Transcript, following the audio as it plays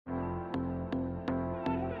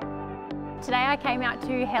Today I came out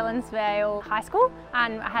to Helensvale High School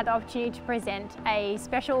and I had the opportunity to present a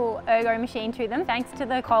special ergo machine to them thanks to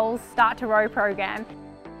the Coles Start2Row program.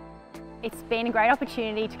 It's been a great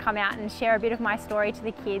opportunity to come out and share a bit of my story to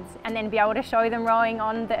the kids and then be able to show them rowing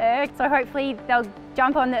on the erg. So hopefully they'll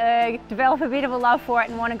jump on the erg, develop a bit of a love for it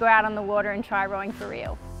and want to go out on the water and try rowing for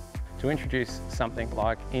real. To introduce something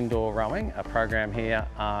like indoor rowing, a program here,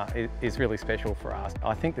 is really special for us.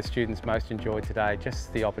 I think the students most enjoyed today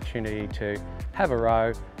just the opportunity to have a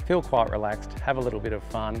row, feel quite relaxed, have a little bit of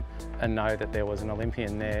fun and know that there was an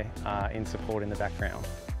Olympian there in support in the background.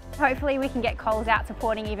 Hopefully we can get Coles out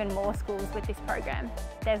supporting even more schools with this program.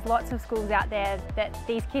 There's lots of schools out there that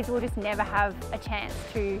these kids will just never have a chance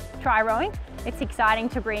to try rowing. It's exciting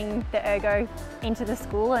to bring the ergo into the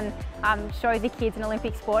school and show the kids an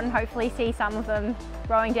Olympic sport and hopefully see some of them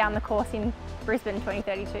rowing down the course in Brisbane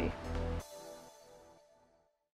 2032.